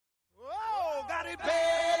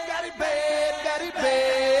daddy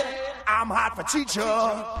bed. I'm hot for teacher.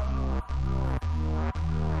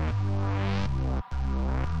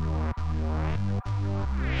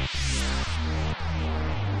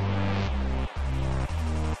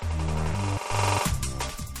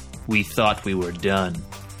 We thought we were done.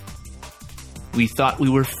 We thought we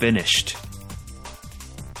were finished.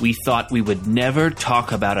 We thought we would never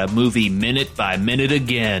talk about a movie minute by minute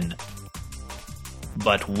again.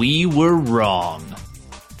 But we were wrong.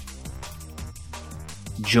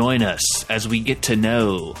 Join us as we get to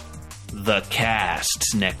know the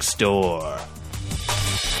cast next door.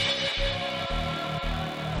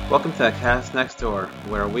 Welcome to the Cast Next Door,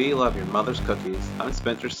 where we love your mother's cookies. I'm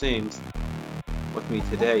Spencer Seams. With me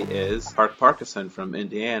today is Park Parkinson from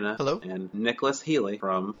Indiana. Hello. And Nicholas Healy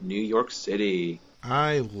from New York City.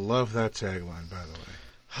 I love that tagline, by the way.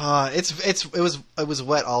 It was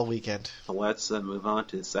wet all weekend. So let's move on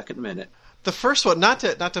to the second minute. The first one, not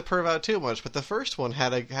to perv out too much, but the first one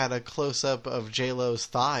had a close up of J-Lo's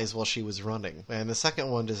thighs while she was running, and the second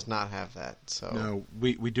one does not have that. So no,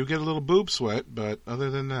 we do get a little boob sweat, but other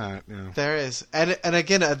than that, there is, and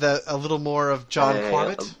again a little more of John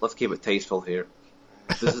Corbett. Let's keep it tasteful here.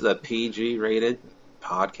 This is a PG rated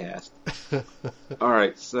podcast. All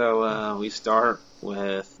right, so we start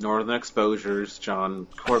with Northern Exposure's John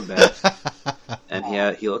Corbett,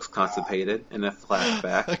 and he looks constipated in a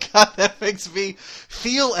flashback. God, that makes me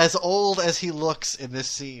feel as old as he looks in this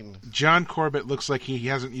scene. John Corbett looks like he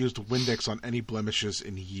hasn't used Windex on any blemishes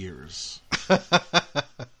in years.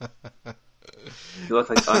 He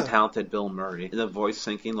looked like untalented Bill Murray. The voice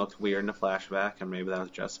syncing looked weird in the flashback, and maybe that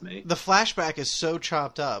was just me. The flashback is so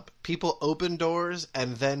chopped up. People open doors,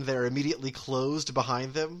 and then they're immediately closed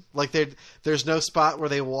behind them. Like there's no spot where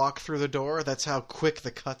they walk through the door. That's how quick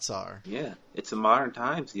the cuts are. Yeah, it's the modern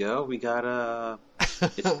times, yo. We gotta...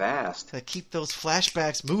 It's fast. They keep those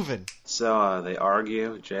flashbacks moving. So they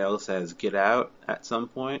argue. JL says, get out at some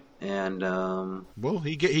point, and... Well,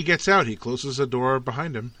 he gets out. He closes the door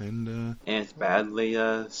behind him, and it's badly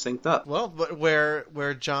synced up. Well, but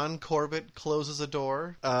where John Corbett closes a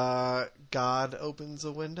door, God opens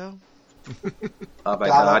a window. By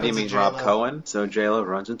God, you mean Rob Cohen? So JLo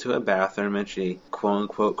runs into a bathroom and she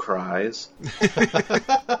quote-unquote cries.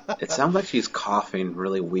 It sounds like she's coughing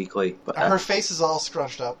really weakly. But her face is all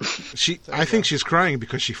scrunched up. I think she's crying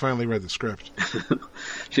because she finally read the script.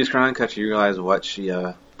 She's crying because she realized what she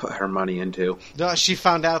put her money into. No, she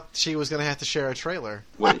found out she was going to have to share a trailer.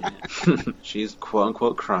 Wait. She's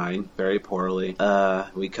quote-unquote crying very poorly.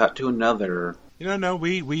 We cut to another... No,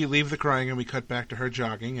 we leave the crying and we cut back to her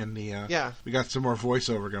jogging, and we got some more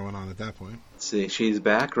voiceover going on at that point. Let's see, she's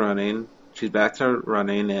back running. She's back to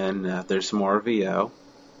running, and there's some more VO.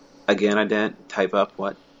 Again, I didn't type up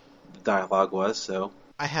what the dialogue was, so...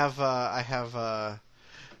 I have,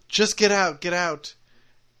 just get out.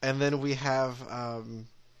 And then we have,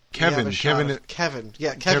 Kevin. Kevin.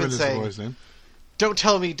 Yeah, Kevin is saying, the boy's name. Don't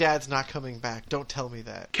tell me Dad's not coming back. Don't tell me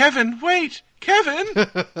that. Kevin, wait! Kevin!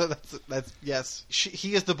 that's yes.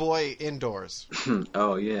 He is the boy indoors.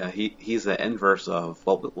 Oh, yeah. He's the inverse of...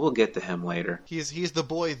 Well, we'll get to him later. He's the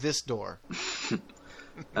boy this door.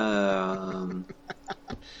 So...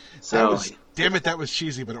 Damn it, that was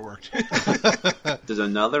cheesy, but it worked. There's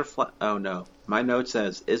another... Oh, no. My note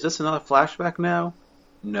says, is this another flashback now?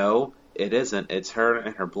 No. It isn't. It's her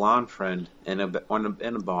and her blonde friend in a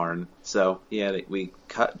barn. So, yeah, we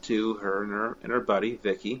cut to her and her buddy,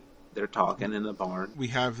 Vicky. They're talking in the barn. We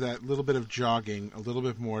have that little bit of jogging, a little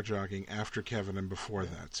bit more jogging after Kevin and before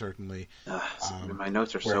that, certainly. My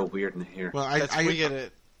notes are so weird in here. Well, we get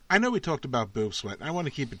it. I know we talked about boob sweat. I want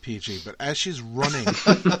to keep it PG, but as she's running,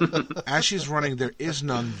 there is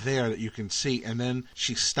none there that you can see. And then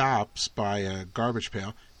she stops by a garbage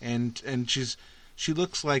pail, and she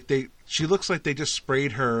looks like they just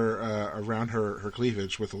sprayed her around her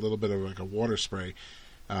cleavage with a little bit of like a water spray,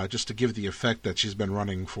 just to give the effect that she's been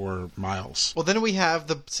running for miles. Well, then we have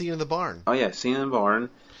the scene in the barn. Oh yeah, scene in the barn,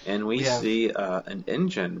 and we see an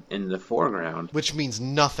engine in the foreground, which means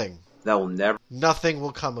nothing. That will never. Nothing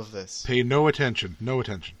will come of this. Pay no attention. No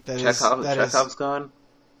attention. Chekhov's gone.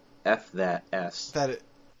 F that S.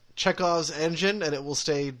 Chekhov's engine, and it will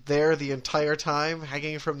stay there the entire time,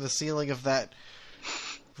 hanging from the ceiling of that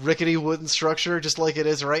rickety wooden structure, just like it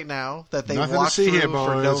is right now, that they walk through here,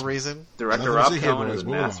 for no reason. Director Rob Cohen is a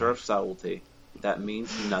master of subtlety. That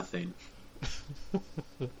means nothing.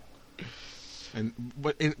 And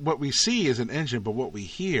what we see is an engine, but what we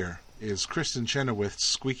hear is Kristen Chenoweth's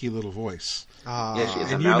squeaky little voice.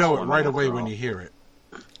 And you know it right away when you hear it.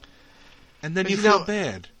 And then you feel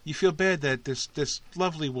bad. You feel bad that this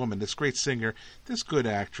lovely woman, this great singer, this good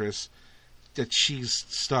actress, that she's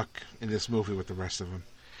stuck in this movie with the rest of them.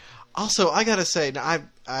 Also, I gotta say,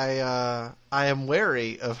 I am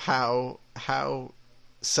wary of how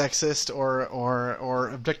sexist or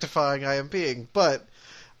objectifying I am being, but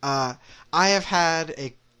I have had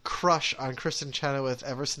a crush on Kristen Chenoweth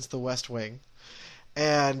ever since The West Wing,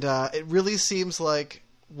 and it really seems like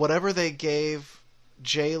whatever they gave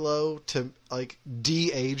J-Lo to like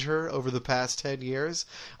de-age her over the past 10 years,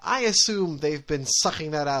 I assume they've been sucking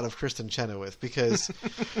that out of Kristen Chenoweth, because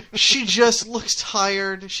she just looks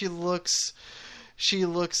tired. She looks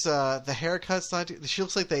the haircut's not, she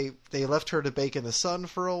looks like they left her to bake in the sun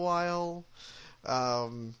for a while.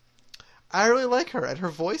 I really like her, and her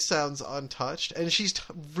voice sounds untouched, and she's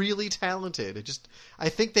really talented. I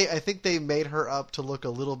think they made her up to look a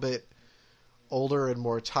little bit older and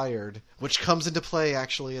more tired, which comes into play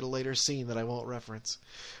actually at a later scene that I won't reference.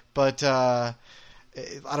 But I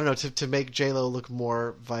don't know, to make J-Lo look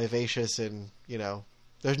more vivacious, and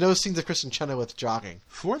there's no scenes of Kristen Chenoweth jogging.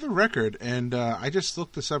 For the record, and I just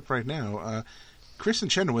looked this up right now, Kristen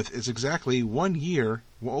Chenoweth is exactly 1 year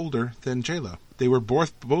older than J-Lo. They were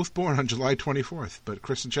both born on July 24th, but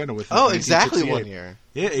Kristen Chenoweth... Oh, exactly 1 year.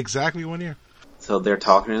 Yeah, exactly 1 year. So they're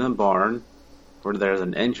talking in the barn where there's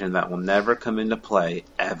an engine that will never come into play,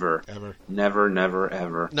 ever. Ever. Never, never,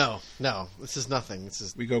 ever. No. This is nothing.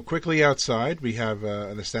 We go quickly outside. We have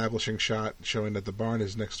an establishing shot showing that the barn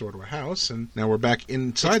is next door to a house, and now we're back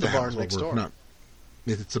inside the house. Barn next door.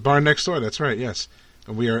 It's the barn next door, that's right, yes.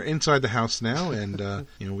 We are inside the house now, and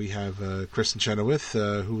we have Kristen Chenoweth,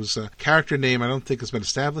 whose character name I don't think has been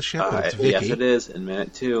established yet, but it's Vicky. Yes, it is. In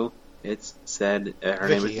minute 2, it's said her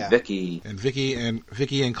name is Vicky. And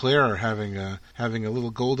Vicky and Claire are having a little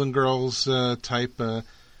Golden Girls type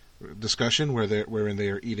discussion wherein they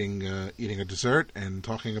are eating a dessert and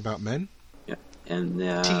talking about men. Yeah,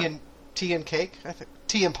 and tea and cake, I think.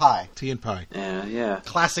 Tea and pie. Tea and pie. Yeah.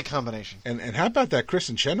 Classic combination. And how about that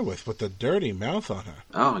Kristen Chenoweth with the dirty mouth on her?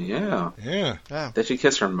 Oh, yeah. Yeah. Did she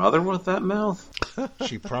kiss her mother with that mouth?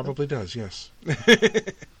 She probably does, yes.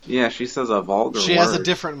 Yeah, she says a vulgar word. She has a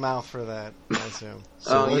different mouth for that, I assume.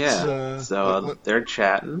 So they're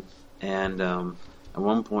chatting, and at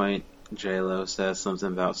one point, J-Lo says something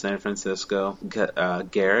about San Francisco.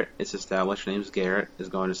 Garrett, it's established, name's Garrett, is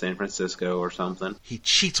going to San Francisco or something. He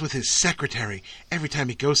cheats with his secretary every time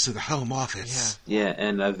he goes to the home office. Yeah,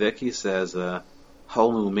 and Vicky says a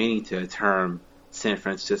whole new meaning to a term, San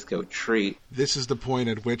Francisco treat. This is the point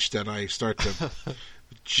at which that I start to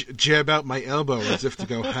jab out my elbow as if to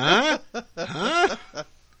go, huh? Huh?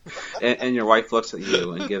 And your wife looks at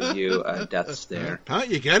you and gives you a death stare. Huh?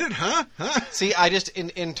 You get it? Huh? Huh? See, I just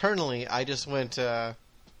internally, I just went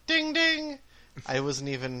ding ding. I wasn't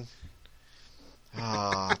even.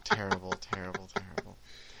 Terrible.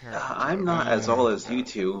 I'm not as old as you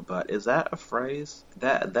two, but is that a phrase?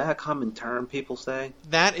 That a common term people say?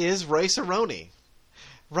 That is rice-a-roni.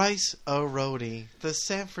 Rice-a-roni, the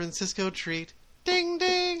San Francisco treat. Ding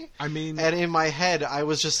ding. I mean, and in my head, I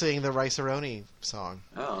was just singing the rice-a-roni song.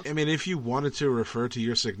 Oh. I mean, if you wanted to refer to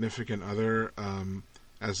your significant other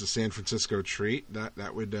as the San Francisco treat,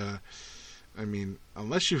 that would, I mean,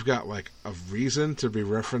 unless you've got like a reason to be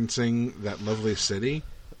referencing that lovely city,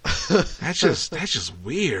 that's just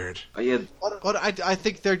weird. Oh, yeah. But I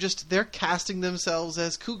think they're casting themselves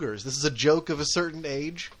as cougars. This is a joke of a certain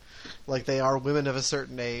age, like they are women of a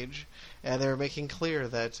certain age, and they're making clear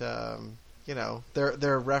that.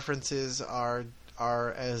 Their references are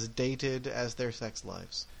as dated as their sex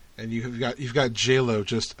lives. And you've got J-Lo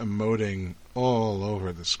just emoting all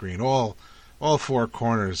over the screen, all four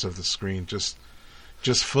corners of the screen, just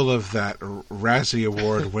full of that Razzie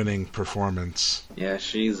Award winning performance. Yeah,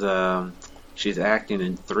 she's acting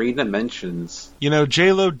in 3 dimensions.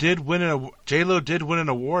 J-Lo did win an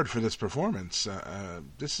award for this performance.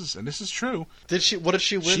 This is true. Did she? What did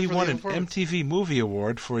she win? She won an MTV Movie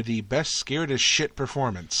Award for the best scared as shit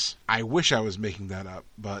performance. I wish I was making that up,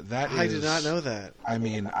 but I did not know that. I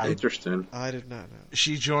mean, interesting. I did not know.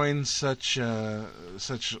 She joins such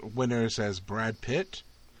winners as Brad Pitt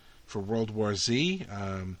for World War Z,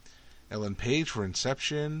 Ellen Page for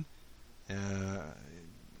Inception.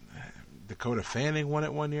 Dakota Fanning won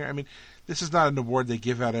it 1 year. I mean, this is not an award they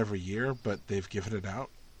give out every year, but they've given it out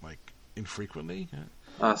like infrequently.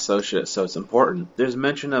 So it's important. There's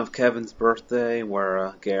mention of Kevin's birthday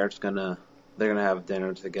where Garrett's they're gonna have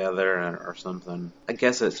dinner together or something. I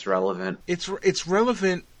guess it's relevant. It's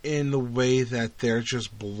relevant in the way that they're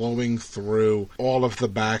just blowing through all of the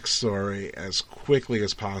backstory as quickly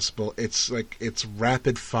as possible. It's like it's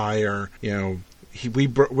rapid fire.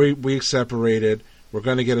 We separated. We're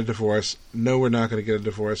going to get a divorce. No, we're not going to get a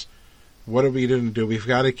divorce. What are we going to do? We've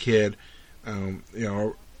got a kid.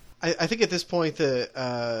 I think at this point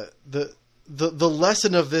the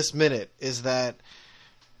lesson of this minute is that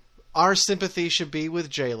our sympathy should be with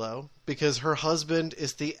J-Lo because her husband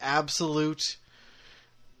is the absolute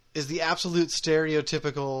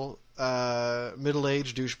stereotypical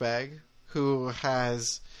middle-aged douchebag who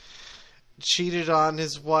has cheated on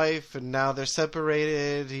his wife and now they're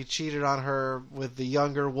separated. He cheated on her with the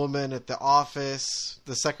younger woman at the office,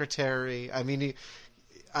 the secretary. I mean,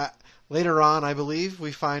 later on, I believe,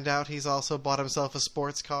 we find out he's also bought himself a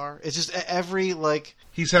sports car. It's just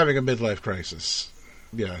he's having a midlife crisis.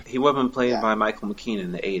 Yeah. He would have been played by Michael McKean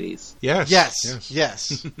in the 80s.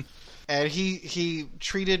 Yes. And he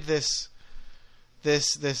treated this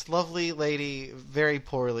lovely lady very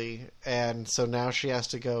poorly, and so now she has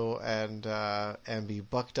to go and be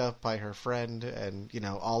bucked up by her friend, and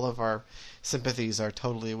all of our sympathies are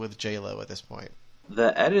totally with J-Lo at this point.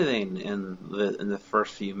 The editing in the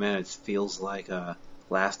first few minutes feels like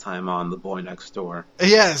last time on The Boy Next Door.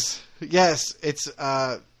 Yes, it's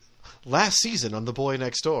last season on The Boy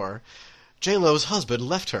Next Door. J-Lo's husband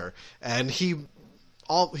left her, and he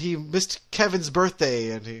missed Kevin's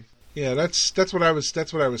birthday, and he. Yeah, that's what I was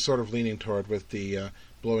sort of leaning toward with the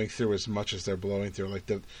blowing through as much as they're blowing through. Like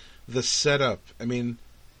the setup. I mean,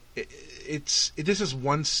 this is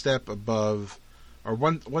one step above, or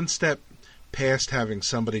one step past having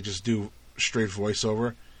somebody just do straight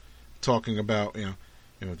voiceover, talking about well,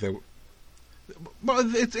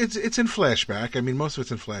 it's in flashback. I mean, most of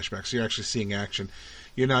it's in flashback, so you're actually seeing action.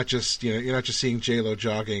 You're not just seeing J-Lo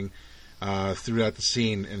jogging throughout the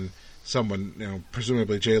scene and. Someone,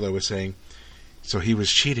 presumably J-Lo, was saying, so he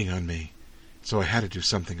was cheating on me, so I had to do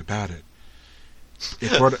something about it.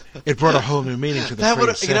 It brought a whole new meaning to the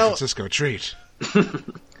phrase San Francisco treat.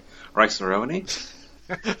 Rice-A-Roni?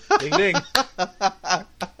 Ding, ding.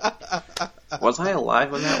 Was I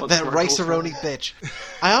alive when that was? That Rice-A-Roni bitch.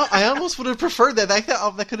 I almost would have preferred that. That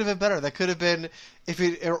could have been better. That could have been it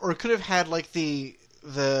could have had like the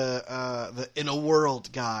in a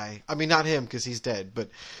world guy. I mean, not him because he's dead, but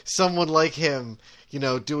someone like him,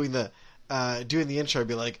 doing the intro,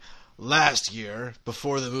 be like, last year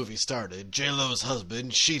before the movie started, J-Lo's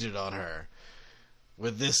husband cheated on her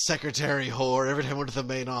with this secretary whore every time I went to the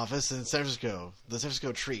main office in the San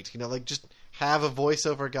Francisco treat. Just have a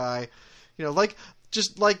voiceover guy,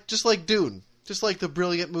 just like Dune, just like the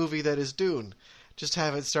brilliant movie that is Dune. Just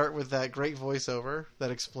have it start with that great voiceover that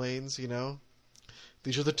explains,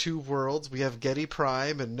 these are the two worlds. We have Getty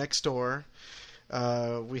Prime and Next Door.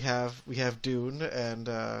 We have Dune, and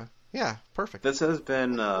yeah, perfect. This has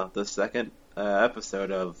been the second episode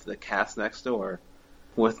of The Cast Next Door.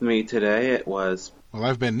 With me today, it was... Well,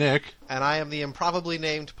 I've been Nick. And I am the improbably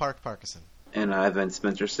named Park Parkinson. And I've been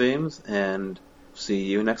Spencer Seams, and see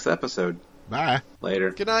you next episode. Bye. Later.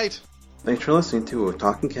 Good night. Thanks for listening to A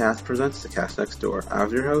Talking Cast presents The Cast Next Door. I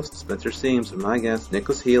was your host, Spencer Seams, and my guests,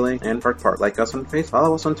 Nicholas Healy and Park Part. Like us on Facebook,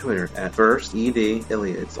 follow us on Twitter at FirstED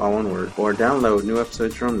It's all one word. Or download new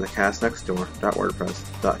episodes from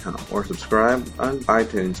thecastnextdoor.wordpress.com. Or subscribe on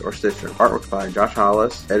iTunes or Stitcher. Artwork by Josh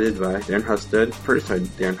Hollis, edited by Darren Husted, produced by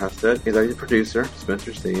Darren Husted, executive producer,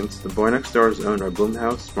 Spencer Seams. The Boy Next Door is owned by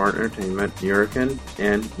Blumhouse, Smart Entertainment, Hurricane,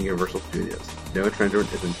 and Universal Studios. No transfer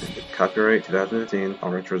is intended. Copyright 2015,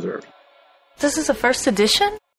 all rights reserved. This is a first edition?